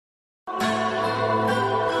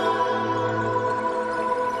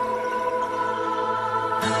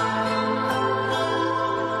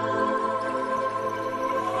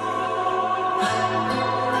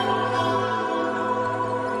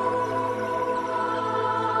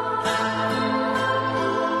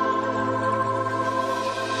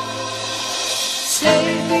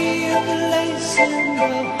in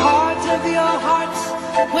the heart of your hearts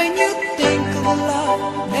when you think of love.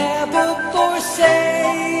 Never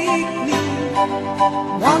forsake me.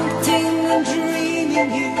 Wanting and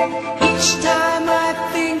dreaming you. Each time I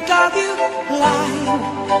think of you, lying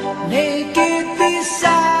naked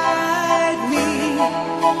beside me.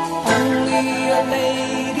 Only a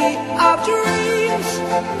lady of dreams,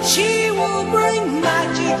 she will bring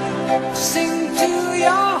magic, sing to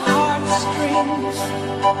your heartstrings.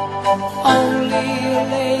 Only a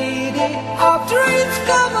lady of dreams,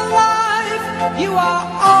 come alive. You are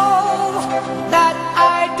all that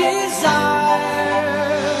I desire.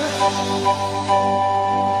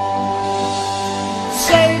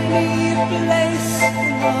 Save me a place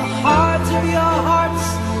in the heart of your hearts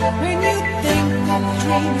when you think of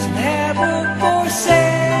dreams. Never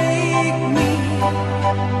forsake me.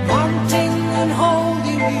 Wanting and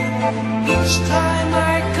holding you each time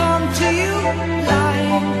I come to you,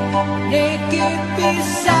 lying naked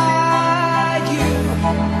beside you.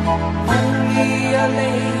 Only a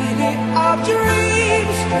lady of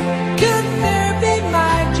dreams. Could there be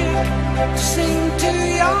magic to sing to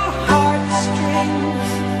your heartstrings?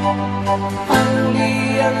 Only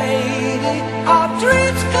a lady of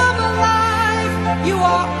dreams, come alive. You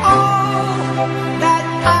are all that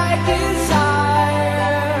I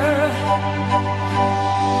desire.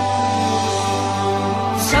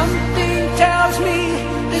 Something tells me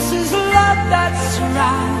this is love that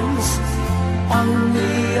surrounds.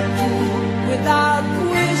 Only a fool without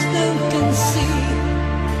wisdom can see.